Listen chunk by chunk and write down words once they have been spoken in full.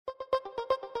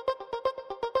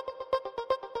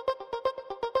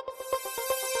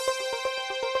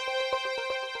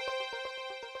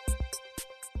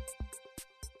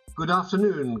Good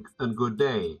afternoon and good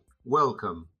day.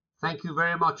 Welcome. Thank you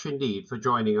very much indeed for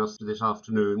joining us this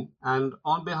afternoon. And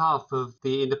on behalf of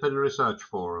the Independent Research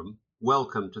Forum,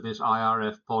 welcome to this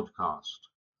IRF podcast.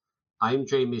 I'm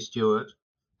Jamie Stewart,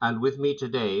 and with me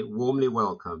today, warmly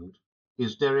welcomed,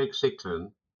 is Derek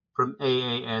Sicklen from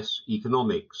AAS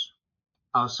Economics.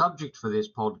 Our subject for this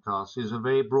podcast is a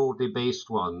very broadly based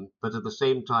one, but at the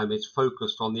same time it's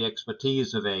focused on the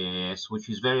expertise of AAS, which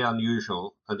is very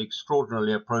unusual and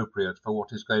extraordinarily appropriate for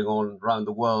what is going on around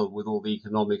the world with all the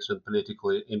economics and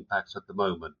political impacts at the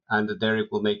moment. And Derek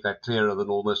will make that clearer than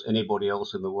almost anybody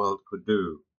else in the world could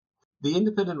do. The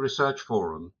Independent Research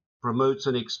Forum promotes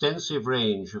an extensive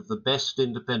range of the best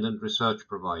independent research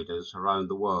providers around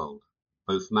the world,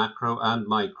 both macro and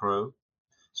micro.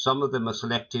 Some of them are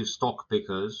selective stock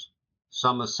pickers,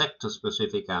 some are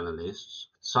sector-specific analysts,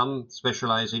 some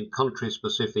specialize in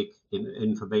country-specific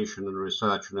information and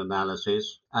research and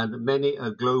analysis, and many are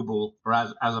global or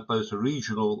as opposed to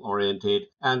regional oriented,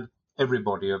 and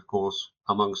everybody, of course,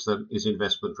 amongst them is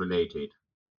investment related.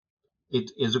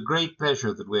 It is a great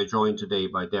pleasure that we're joined today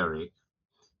by Derek.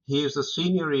 He is the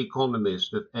senior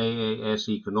economist of AAS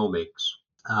Economics,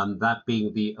 that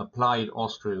being the applied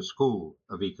Austrian School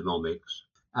of Economics,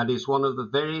 and is one of the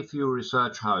very few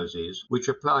research houses which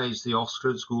applies the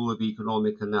Austrian School of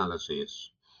Economic Analysis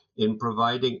in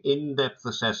providing in-depth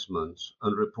assessments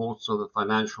and reports of the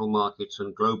financial markets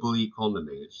and global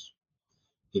economies,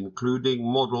 including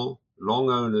model, long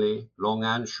only, long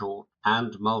and short,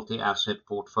 and multi-asset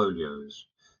portfolios.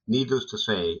 Needless to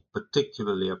say,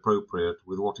 particularly appropriate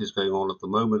with what is going on at the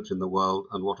moment in the world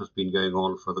and what has been going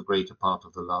on for the greater part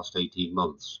of the last 18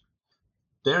 months.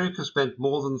 Derek has spent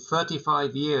more than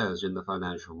 35 years in the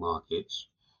financial markets,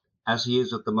 as he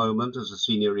is at the moment as a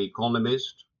senior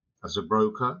economist, as a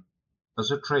broker, as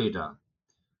a trader,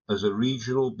 as a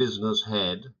regional business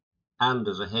head, and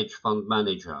as a hedge fund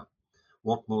manager.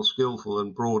 What more skillful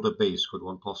and broader base could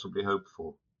one possibly hope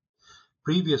for?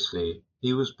 Previously,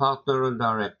 he was partner and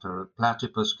director at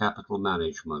Platypus Capital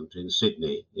Management in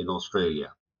Sydney, in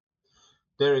Australia.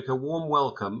 Derek, a warm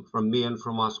welcome from me and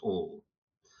from us all.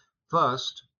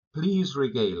 First, please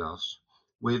regale us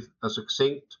with a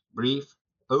succinct, brief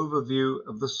overview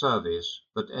of the service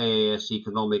that AAS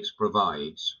Economics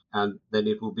provides, and then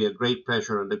it will be a great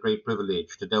pleasure and a great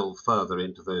privilege to delve further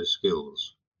into those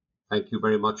skills. Thank you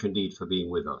very much indeed for being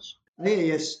with us.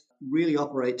 AAS really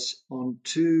operates on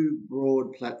two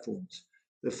broad platforms.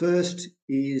 The first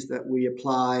is that we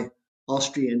apply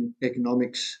Austrian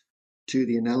economics to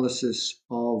the analysis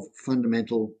of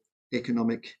fundamental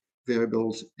economic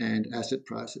variables and asset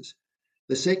prices.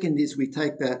 The second is we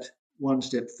take that one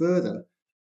step further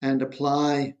and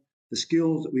apply the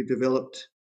skills that we've developed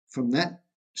from that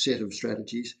set of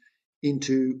strategies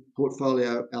into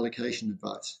portfolio allocation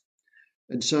advice.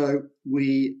 And so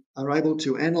we are able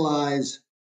to analyze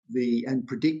and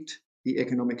predict the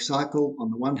economic cycle on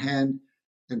the one hand,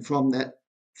 and from that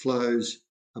flows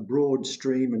a broad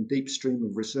stream and deep stream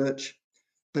of research.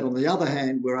 But on the other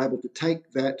hand, we're able to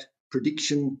take that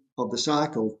prediction of the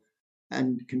cycle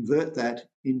and convert that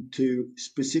into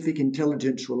specific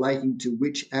intelligence relating to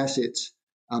which assets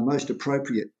are most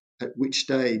appropriate at which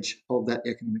stage of that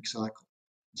economic cycle.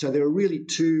 So there are really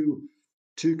two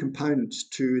components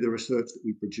to the research that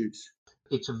we produce.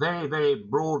 It's a very, very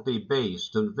broadly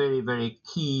based and very, very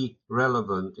key,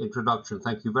 relevant introduction.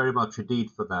 Thank you very much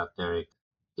indeed for that, Derek.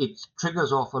 It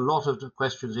triggers off a lot of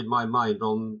questions in my mind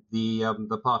on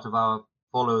the part of our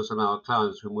followers and our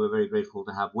clients, whom we're very grateful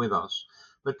to have with us.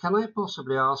 But can I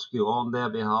possibly ask you on their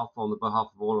behalf, on the behalf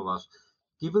of all of us,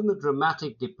 given the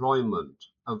dramatic deployment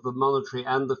of the monetary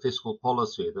and the fiscal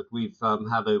policy that we've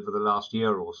had over the last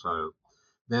year or so,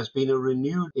 there's been a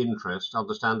renewed interest,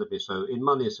 understandably so, in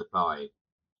money supply.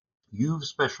 You've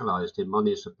specialized in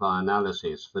money supply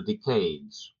analysis for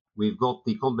decades. We've got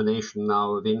the combination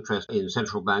now of interest in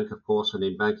central bank, of course, and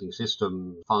in banking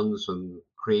system funds and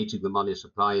creating the money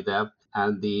supply there,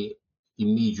 and the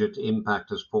immediate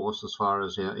impact, of course, as far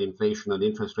as inflation and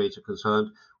interest rates are concerned.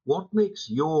 What makes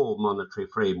your monetary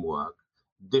framework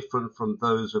different from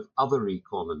those of other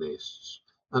economists?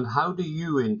 And how do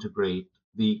you integrate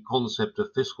the concept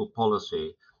of fiscal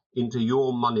policy into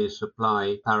your money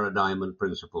supply paradigm and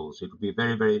principles? It would be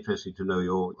very, very interesting to know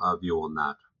your view on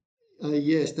that.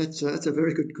 Yes, that's a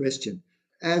very good question.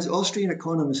 As Austrian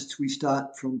economists, we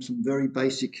start from some very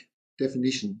basic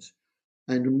definitions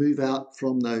and move out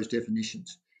from those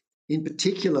definitions. In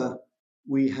particular,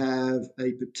 we have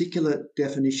a particular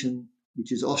definition,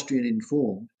 which is Austrian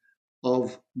informed,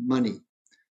 of money.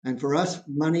 And for us,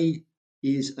 money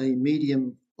is a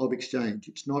medium of exchange.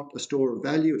 It's not a store of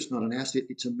value, it's not an asset,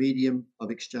 it's a medium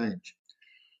of exchange.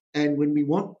 And when we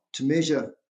want to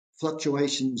measure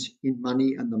fluctuations in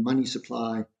money and the money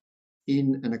supply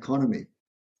in an economy,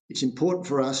 it's important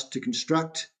for us to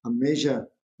construct a measure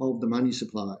of the money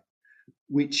supply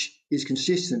which is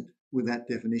consistent with that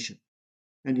definition.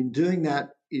 And in doing that,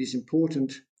 it is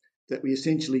important that we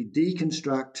essentially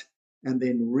deconstruct and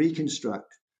then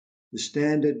reconstruct the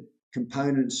standard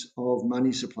components of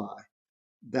money supply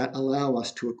that allow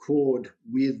us to accord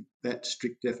with that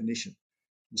strict definition.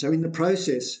 And so in the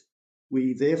process,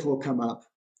 we therefore come up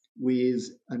with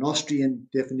an Austrian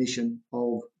definition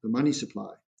of the money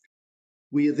supply.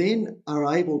 We then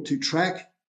are able to track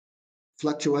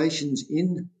fluctuations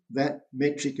in that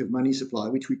metric of money supply,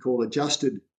 which we call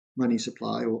adjusted money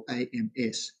supply, or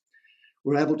AMS.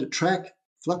 We're able to track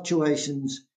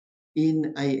fluctuations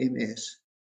in AMS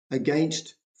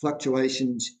against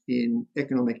fluctuations in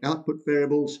economic output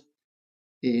variables,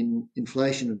 in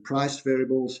inflation and price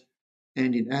variables,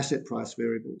 and in asset price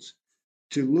variables,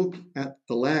 to look at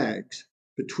the lags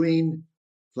between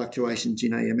fluctuations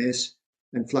in AMS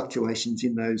and fluctuations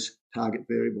in those target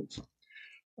variables.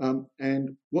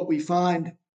 And what we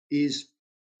find is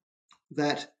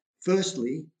that,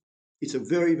 firstly, it's a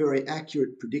very, very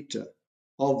accurate predictor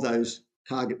of those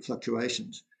target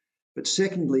fluctuations. But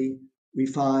secondly, we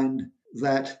find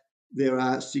that there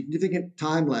are significant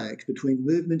time lags between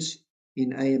movements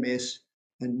in AMS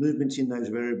and movements in those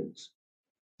variables.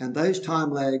 And those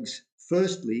time lags,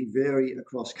 firstly, vary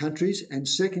across countries, and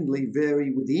secondly,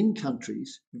 vary within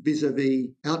countries vis-a-vis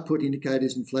output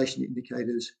indicators, inflation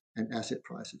indicators, and asset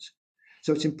prices.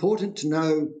 So it's important to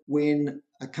know when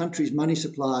a country's money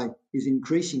supply is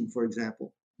increasing, for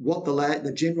example, what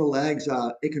the general lags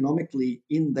are economically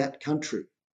in that country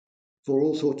for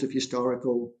all sorts of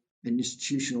historical and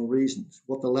institutional reasons,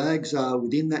 what the lags are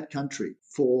within that country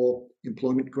for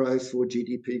employment growth, for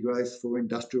GDP growth, for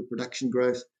industrial production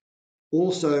growth,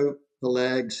 also the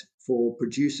lags for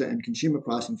producer and consumer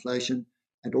price inflation,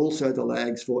 and also the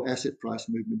lags for asset price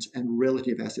movements and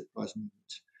relative asset price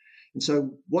movements. And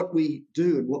so what we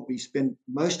do and what we spend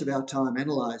most of our time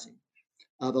analysing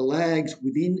are the lags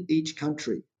within each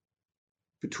country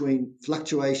between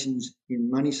fluctuations in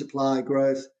money supply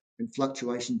growth and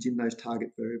fluctuations in those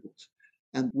target variables.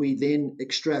 And we then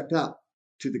extract up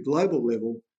to the global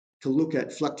level to look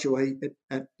at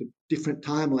at the different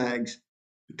time lags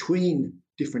between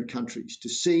different countries to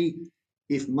see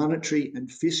if monetary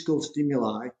and fiscal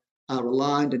stimuli are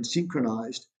aligned and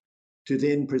synchronized to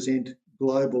then present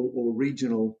global or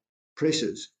regional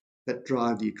pressures that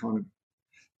drive the economy.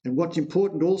 And what's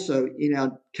important also in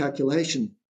our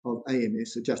calculation of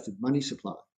AMS, adjusted money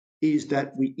supply, is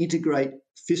that we integrate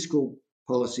fiscal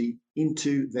policy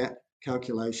into that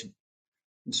calculation.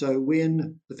 And so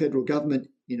when the federal government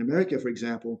in America, for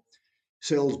example,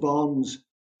 sells bonds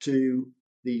to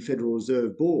the Federal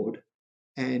Reserve Board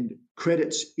and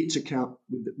credits its account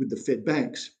with the Fed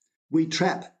banks, we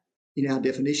trap in our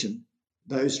definition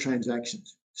those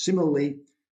transactions. Similarly,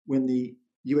 when the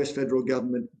US federal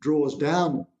government draws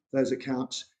down those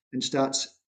accounts and starts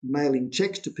mailing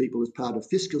checks to people as part of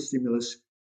fiscal stimulus,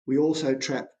 we also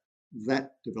trap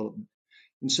that development.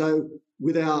 And so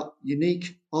with our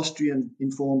unique Austrian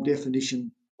informed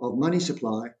definition of money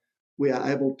supply, we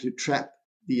are able to trap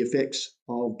the effects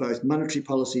of both monetary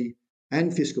policy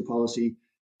and fiscal policy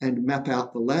and map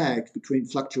out the lag between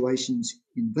fluctuations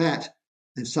in that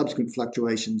and subsequent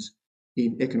fluctuations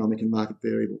in economic and market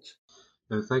variables.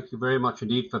 No, thank you very much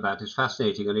indeed for that. It's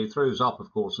fascinating, and it throws up,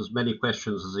 of course, as many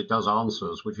questions as it does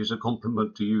answers, which is a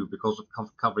compliment to you because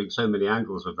of covering so many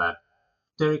angles of that.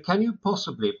 Derek, can you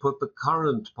possibly put the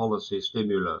current policy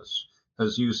stimulus,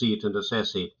 as you see it and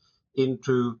assess it,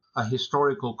 into a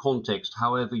historical context,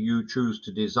 however you choose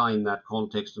to design that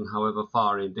context and however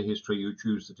far into history you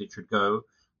choose that it should go?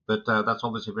 But that's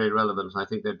obviously very relevant, and I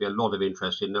think there'd be a lot of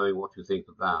interest in knowing what you think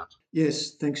of that.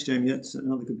 Yes, thanks, Jamie. That's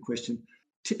another good question.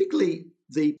 Typically,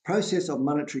 the process of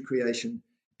monetary creation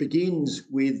begins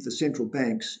with the central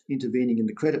banks intervening in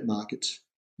the credit markets,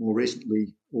 more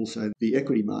recently also the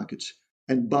equity markets,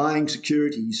 and buying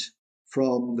securities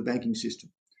from the banking system.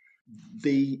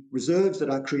 The reserves that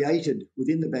are created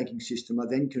within the banking system are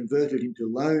then converted into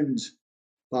loans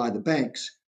by the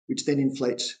banks, which then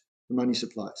inflates the money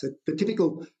supply. So the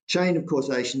typical chain of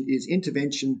causation is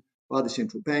intervention by the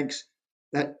central banks.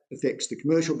 That affects the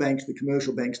commercial banks. The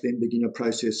commercial banks then begin a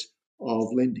process of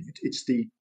lending. It's the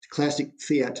classic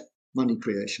fiat money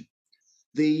creation.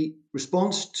 The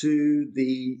response to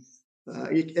the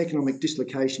economic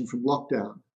dislocation from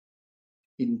lockdown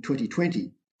in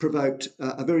 2020 provoked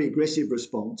a very aggressive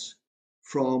response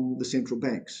from the central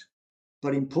banks.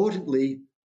 But importantly,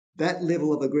 that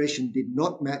level of aggression did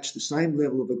not match the same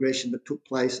level of aggression that took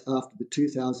place after the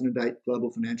 2008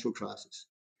 global financial crisis.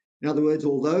 In other words,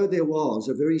 although there was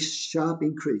a very sharp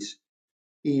increase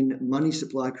in money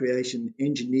supply creation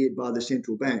engineered by the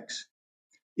central banks,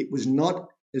 it was not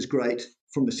as great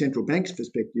from the central bank's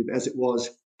perspective as it was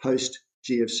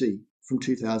post-GFC from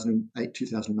 2008,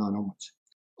 2009 onwards.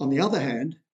 On the other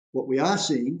hand, what we are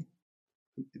seeing,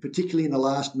 particularly in the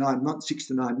last 9 months, 6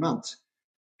 to 9 months,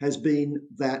 has been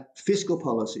that fiscal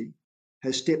policy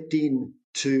has stepped in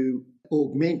to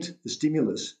augment the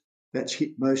stimulus that's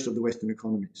hit most of the Western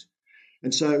economies.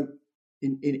 And so,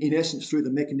 in essence, through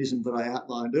the mechanism that I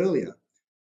outlined earlier,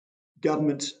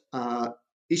 governments are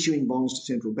issuing bonds to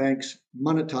central banks,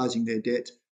 monetizing their debt,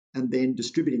 and then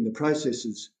distributing the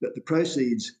proceeds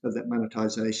of that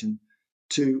monetization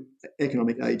to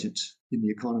economic agents in the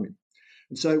economy.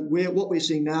 And so what we're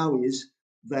seeing now is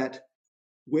that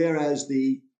whereas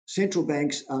the central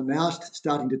banks are now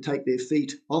starting to take their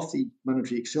feet off the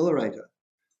monetary accelerator,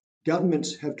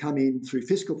 governments have come in through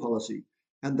fiscal policy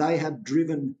and they have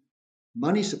driven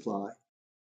money supply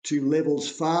to levels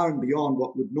far and beyond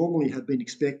what would normally have been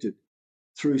expected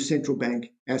through central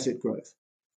bank asset growth.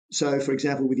 So, for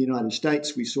example, with the United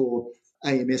States, we saw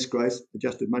AMS growth,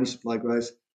 adjusted money supply growth,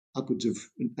 upwards of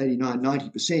 89,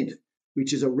 90%,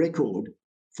 which is a record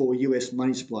for US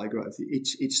money supply growth.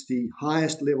 It's the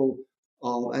highest level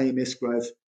of AMS growth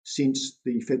since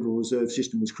the Federal Reserve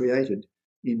System was created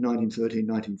in 1913,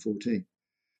 1914.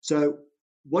 So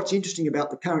what's interesting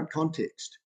about the current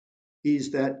context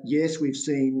is that, yes, we've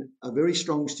seen a very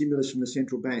strong stimulus from the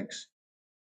central banks,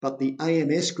 but the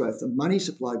AMS growth, the money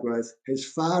supply growth, has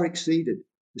far exceeded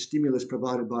the stimulus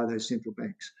provided by those central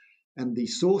banks. And the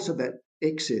source of that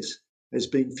excess has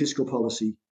been fiscal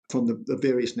policy from the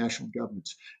various national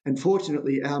governments. And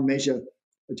fortunately, our measure,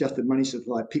 adjusted money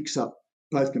supply, picks up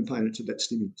both components of that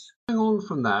stimulus. Following on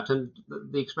from that, and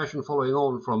the expression following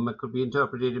on from it could be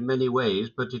interpreted in many ways,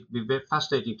 but it'd be very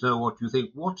fascinating to know what you think.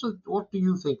 What do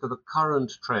you think are the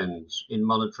current trends in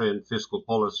monetary and fiscal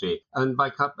policy? And by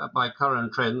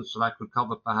current trends, that could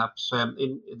cover perhaps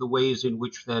in the ways in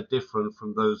which they're different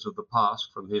from those of the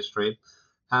past, from history,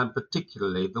 and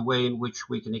particularly the way in which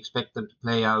we can expect them to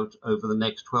play out over the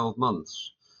next 12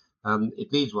 months.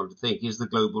 It leads one to think, is the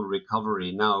global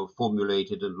recovery now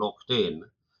formulated and locked in?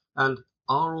 And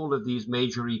are all of these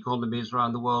major economies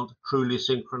around the world truly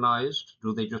synchronized?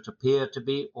 Do they just appear to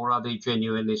be, or are they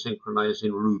genuinely synchronized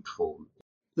in root form?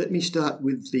 Let me start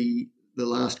with the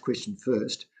last question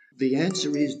first. The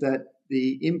answer is that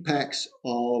the impacts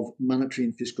of monetary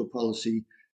and fiscal policy,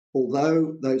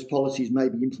 although those policies may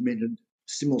be implemented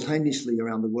simultaneously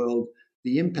around the world,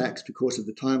 the impacts, because of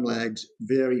the time lags,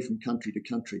 vary from country to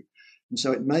country. And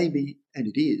so it may be, and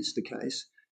it is the case,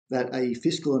 that a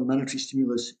fiscal and monetary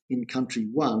stimulus in country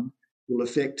one will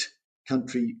affect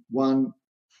country one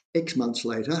X months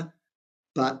later,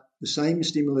 but the same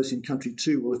stimulus in country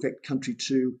two will affect country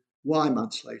two Y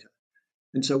months later.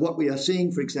 And so what we are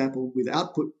seeing, for example, with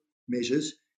output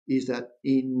measures is that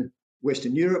in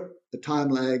Western Europe, the time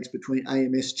lags between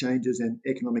AMS changes and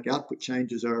economic output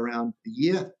changes are around a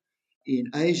year.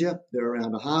 In Asia, they're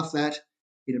around a half that.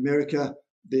 In America,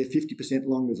 they're 50%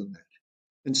 longer than that.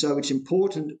 And so it's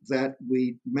important that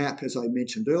we map, as I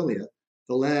mentioned earlier,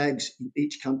 the lags in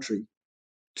each country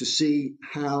to see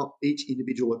how each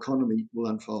individual economy will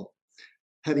unfold.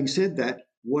 Having said that,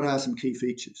 what are some key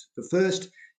features? The first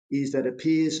is that it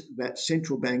appears that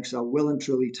central banks are well and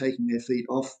truly taking their feet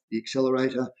off the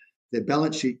accelerator. Their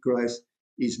balance sheet growth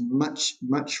is much,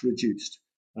 much reduced.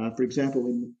 For example,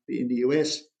 in the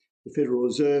US, the Federal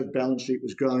Reserve balance sheet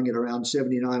was growing at around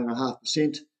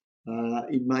 79.5%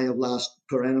 in May of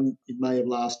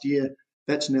last year.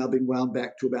 That's now been wound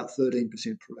back to about 13%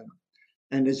 per annum.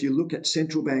 And as you look at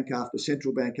central bank after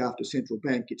central bank after central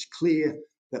bank, it's clear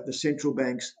that the central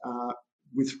banks are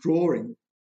withdrawing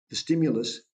the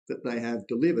stimulus that they have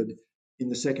delivered in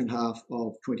the second half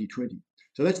of 2020.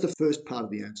 So that's the first part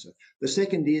of the answer. The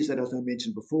second is that, as I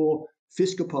mentioned before,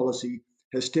 fiscal policy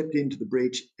has stepped into the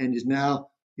breach and is now,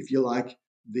 if you like,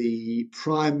 the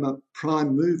prime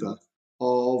mover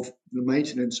of the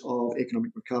maintenance of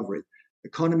economic recovery.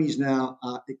 Economies now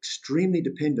are extremely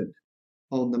dependent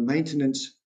on the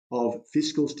maintenance of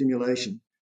fiscal stimulation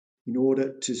in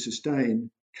order to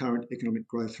sustain current economic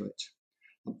growth rates.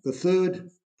 The third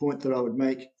point that I would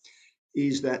make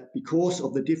is that because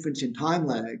of the difference in time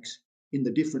lags in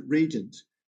the different regions,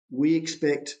 we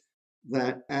expect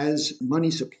that as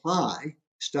money supply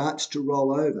starts to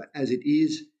roll over, as it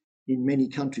is in many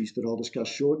countries that I'll discuss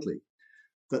shortly,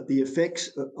 that the effects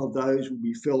of those will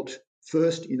be felt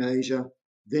first in Asia,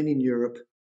 then in Europe,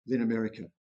 then America.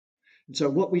 And so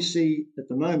what we see at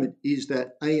the moment is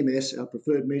that AMS, our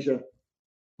preferred measure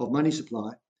of money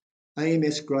supply,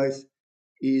 AMS growth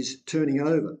is turning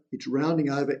over. It's rounding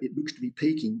over. It looks to be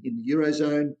peaking in the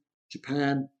Eurozone,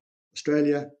 Japan,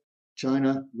 Australia,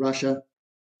 China, Russia,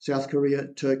 South Korea,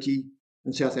 Turkey,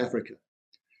 and South Africa.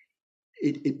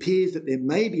 It appears that there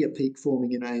may be a peak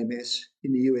forming in AMS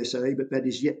in the USA, but that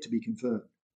is yet to be confirmed.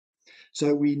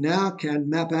 So we now can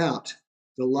map out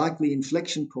the likely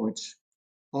inflection points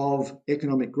of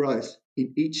economic growth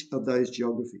in each of those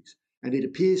geographies. And it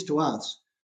appears to us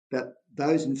that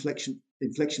those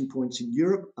inflection points in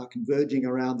Europe are converging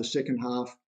around the second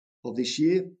half of this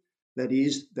year. That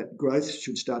is, that growth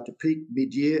should start to peak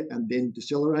mid-year and then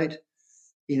decelerate.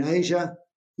 In Asia,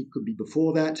 it could be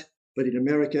before that, but in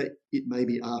America, it may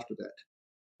be after that.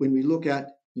 When we look at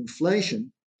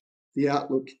inflation, the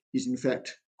outlook is in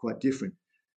fact quite different.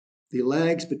 The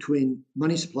lags between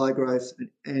money supply growth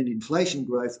and inflation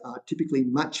growth are typically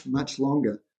much, much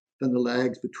longer than the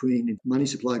lags between money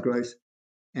supply growth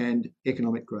and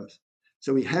economic growth.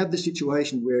 So we have the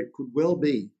situation where it could well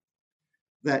be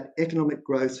that economic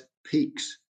growth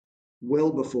peaks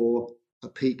well before a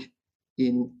peak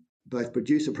in both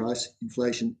producer price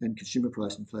inflation and consumer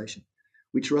price inflation,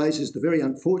 which raises the very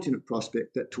unfortunate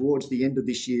prospect that towards the end of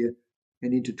this year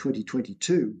and into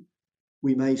 2022,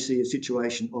 we may see a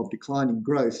situation of declining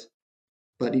growth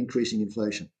but increasing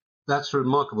inflation. That's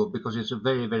remarkable because it's a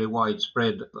very, very wide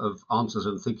spread of answers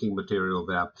and thinking material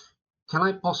there. Can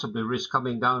I possibly risk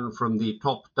coming down from the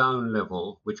top-down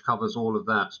level, which covers all of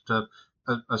that, to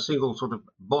a single sort of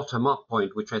bottom-up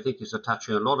point, which I think is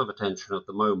attaching a lot of attention at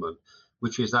the moment,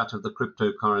 which is that of the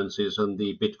cryptocurrencies and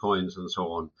the bitcoins and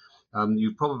so on.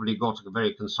 You've probably got a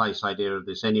very concise idea of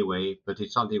this anyway, but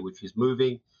it's something which is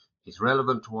moving. It's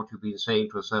relevant to what you've been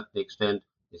saying to a certain extent.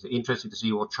 It's interesting to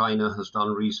see what China has done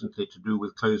recently to do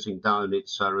with closing down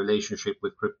its relationship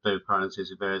with cryptocurrencies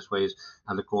in various ways.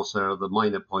 And of course, there are the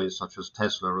minor points such as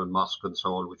Tesla and Musk and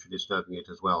so on, which are disturbing it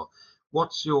as well.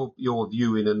 What's your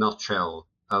view in a nutshell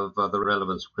of the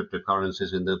relevance of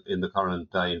cryptocurrencies in the current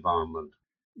environment?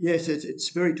 Yes, it's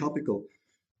very topical.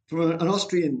 From an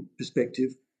Austrian perspective,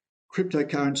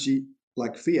 cryptocurrency,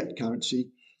 like fiat currency,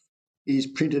 is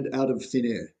printed out of thin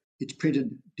air. It's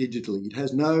printed digitally. It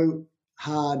has no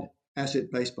hard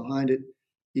asset base behind it.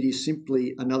 It is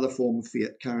simply another form of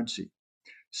fiat currency.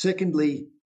 Secondly,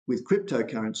 with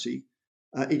cryptocurrency,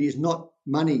 it is not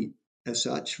money as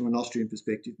such from an Austrian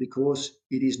perspective because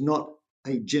it is not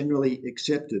a generally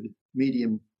accepted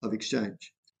medium of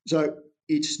exchange. So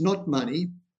it's not money.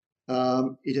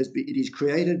 It is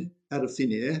created out of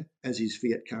thin air, as is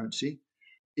fiat currency.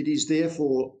 It is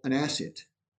therefore an asset.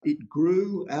 It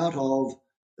grew out of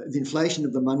the inflation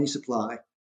of the money supply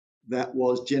that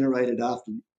was generated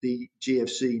after the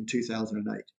GFC in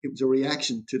 2008. It was a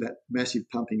reaction to that massive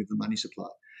pumping of the money supply.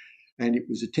 And it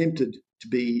was attempted to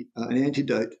be an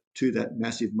antidote to that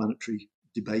massive monetary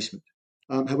debasement.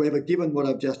 However, given what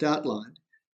I've just outlined,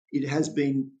 it has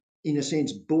been, in a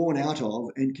sense, born out of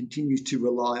and continues to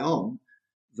rely on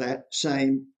that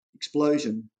same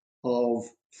explosion of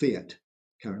fiat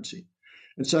currency.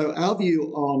 And so our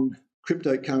view on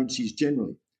cryptocurrencies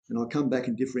generally, and I'll come back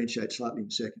and differentiate slightly in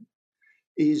a second,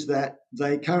 is that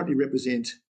they currently represent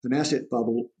an asset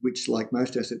bubble, which, like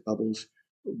most asset bubbles,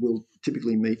 will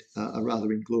typically meet a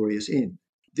rather inglorious end.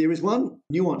 There is one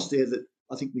nuance there that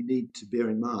I think we need to bear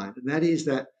in mind, and that is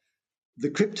that the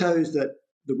cryptos that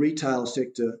the retail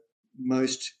sector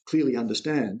most clearly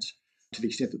understands, to the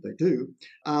extent that they do,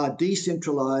 are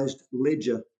decentralized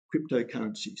ledger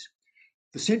cryptocurrencies.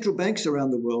 The central banks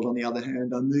around the world, on the other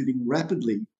hand, are moving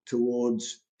rapidly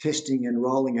towards testing and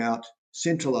rolling out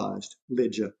centralized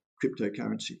ledger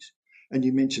cryptocurrencies. And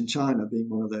you mentioned China being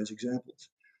one of those examples.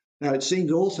 Now, it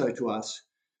seems also to us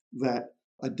that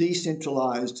a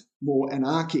decentralized, more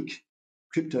anarchic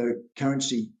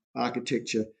cryptocurrency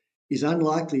architecture is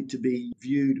unlikely to be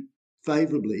viewed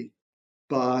favorably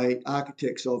by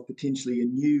architects of potentially a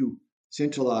new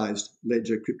centralized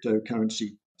ledger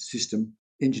cryptocurrency system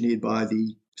engineered by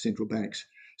the central banks.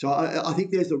 So I think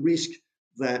there's a risk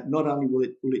that not only will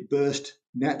it burst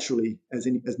naturally, as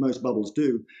most bubbles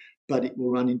do, but it will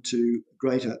run into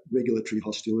greater regulatory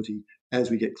hostility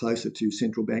as we get closer to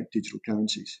central bank digital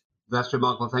currencies. That's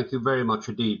remarkable. Thank you very much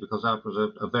indeed, because that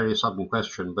was a very sudden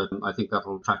question, but I think that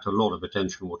will attract a lot of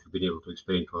attention, what you've been able to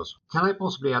explain to us. Can I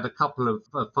possibly add a couple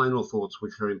of final thoughts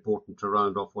which are important to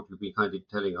round off what you've been kindly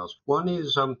telling us? One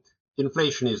is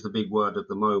inflation is the big word at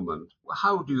the moment.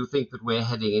 How do you think that we're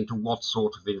heading into what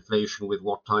sort of inflation with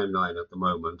what timeline at the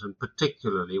moment? And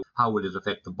particularly, how will it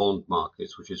affect the bond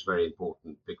markets, which is very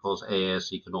important because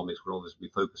AAS Economics will always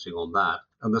be focusing on that.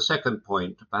 And the second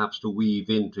point, perhaps to weave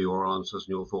into your answers and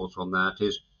your thoughts on that,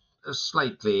 is a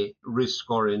slightly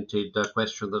risk-oriented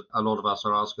question that a lot of us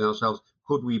are asking ourselves.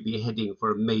 Could we be heading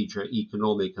for a major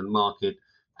economic and market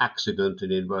accident,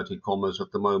 in inverted commas,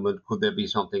 at the moment? Could there be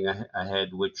something ahead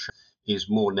which is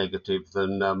more negative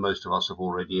than most of us have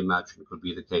already imagined could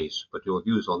be the case? But your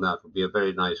views on that would be a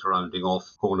very nice rounding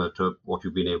off corner to what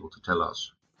you've been able to tell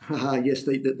us. Yes,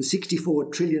 the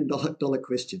 $64 trillion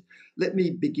question. Let me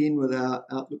begin with our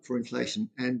outlook for inflation.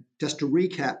 And just to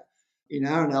recap, in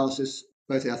our analysis,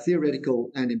 both our theoretical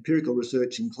and empirical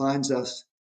research inclines us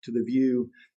to the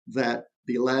view that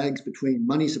the lags between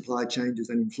money supply changes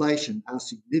and inflation are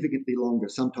significantly longer,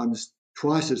 sometimes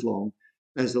twice as long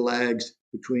as the lags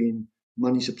between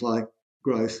money supply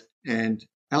growth and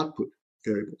output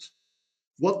variables.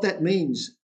 What that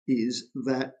means is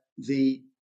that the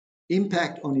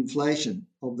impact on inflation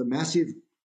of the massive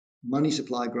money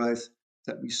supply growth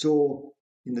that we saw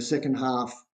in the second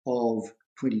half of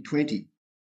 2020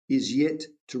 is yet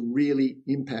to really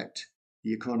impact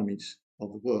the economies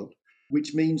of the world,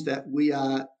 which means that we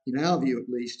are, in our view at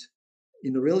least,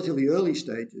 in the relatively early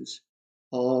stages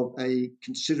of a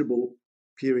considerable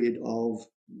period of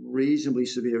reasonably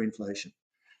severe inflation.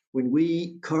 When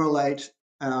we correlate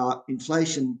our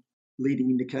inflation leading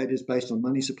indicators based on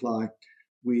money supply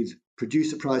with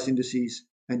producer price indices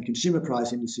and consumer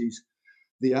price indices,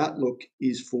 the outlook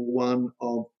is for one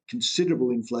of considerable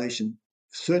inflation,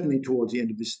 certainly towards the end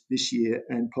of this year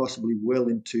and possibly well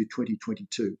into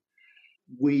 2022.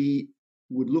 We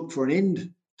would look for an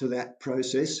end to that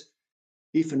process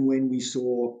if and when we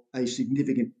saw a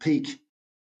significant peak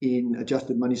in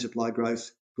adjusted money supply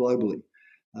growth globally.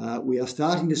 We are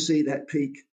starting to see that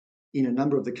peak in a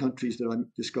number of the countries that I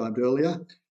described earlier.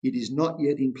 It is not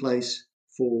yet in place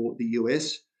for the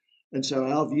US. And so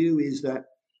our view is that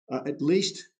at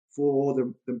least for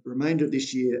the remainder of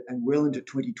this year and well into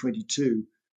 2022,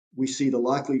 we see the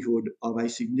likelihood of a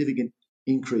significant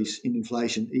increase in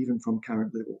inflation, even from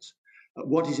current levels.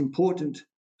 What is important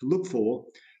to look for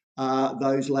are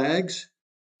those lags,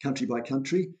 country by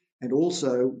country, and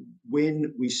also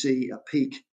when we see a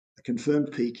peak, a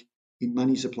confirmed peak in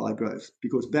money supply growth,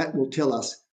 because that will tell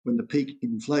us when the peak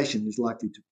in inflation is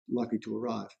likely to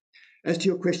arrive. As to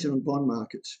your question on bond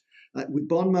markets, with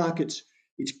bond markets,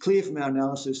 it's clear from our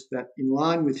analysis that in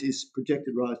line with this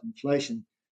projected rise in inflation,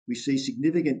 we see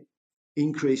significant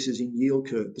increases in yield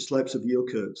curve, the slopes of yield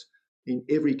curves in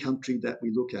every country that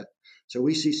we look at. So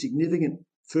we see significant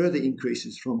further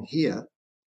increases from here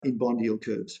in bond yield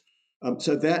curves.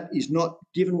 So that is not,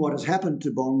 given what has happened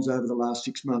to bonds over the last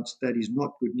 6 months, that is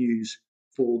not good news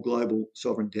for global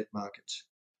sovereign debt markets.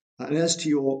 And as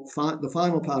to the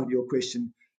final part of your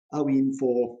question, are we in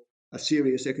for a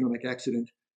serious economic accident?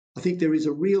 I think there is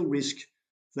a real risk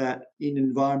that in an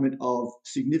environment of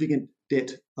significant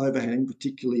debt overhang,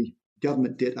 particularly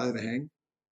government debt overhang,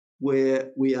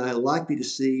 where we are likely to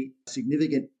see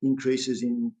significant increases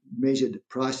in measured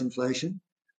price inflation,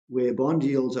 where bond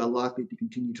yields are likely to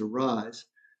continue to rise,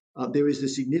 there is a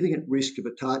significant risk of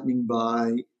a tightening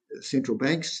by central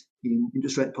banks in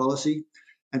interest rate policy.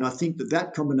 And I think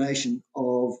that combination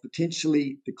of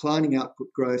potentially declining output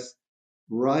growth,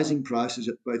 rising prices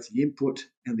at both the input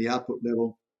and the output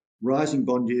level, rising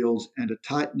bond yields, and a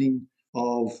tightening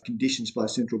of conditions by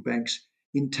central banks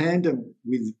in tandem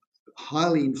with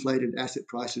highly inflated asset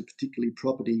prices, particularly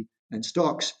property and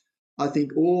stocks, I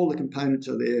think all the components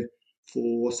are there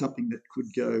for something that could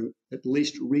go at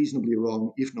least reasonably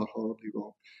wrong, if not horribly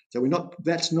wrong. So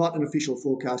that's not an official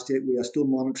forecast yet. We are still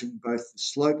monitoring both the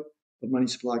slope of money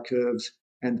supply curves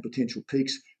and the potential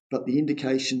peaks, but the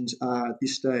indications are at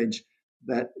this stage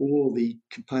that all the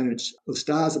components, the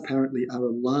stars apparently are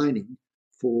aligning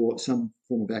for some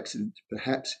form of accident,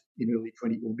 perhaps in early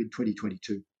or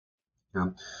mid-2022. Yeah.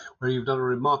 Well, you've done a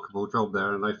remarkable job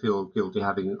there, and I feel guilty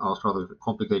having asked rather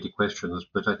complicated questions,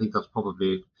 but I think that's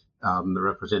probably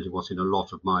representing what's in a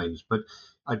lot of minds. But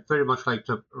I'd very much like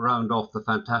to round off the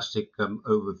fantastic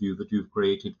overview that you've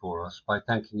created for us by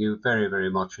thanking you very, very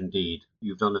much indeed.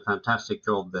 You've done a fantastic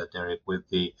job there, Derek, with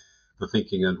the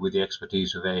thinking and with the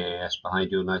expertise of AAS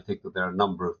behind you. And I think that there are a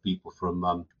number of people from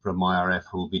IRF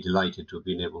who will be delighted to have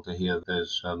been able to hear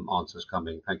those answers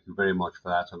coming. Thank you very much for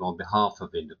that. And on behalf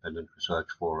of the Independent Research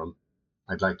Forum,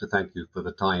 I'd like to thank you for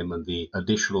the time and the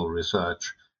additional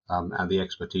research and the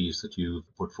expertise that you've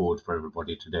put forward for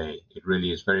everybody today. It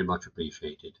really is very much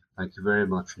appreciated. Thank you very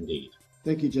much indeed.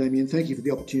 Thank you, Jamie, and thank you for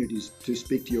the opportunities to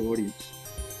speak to your audience.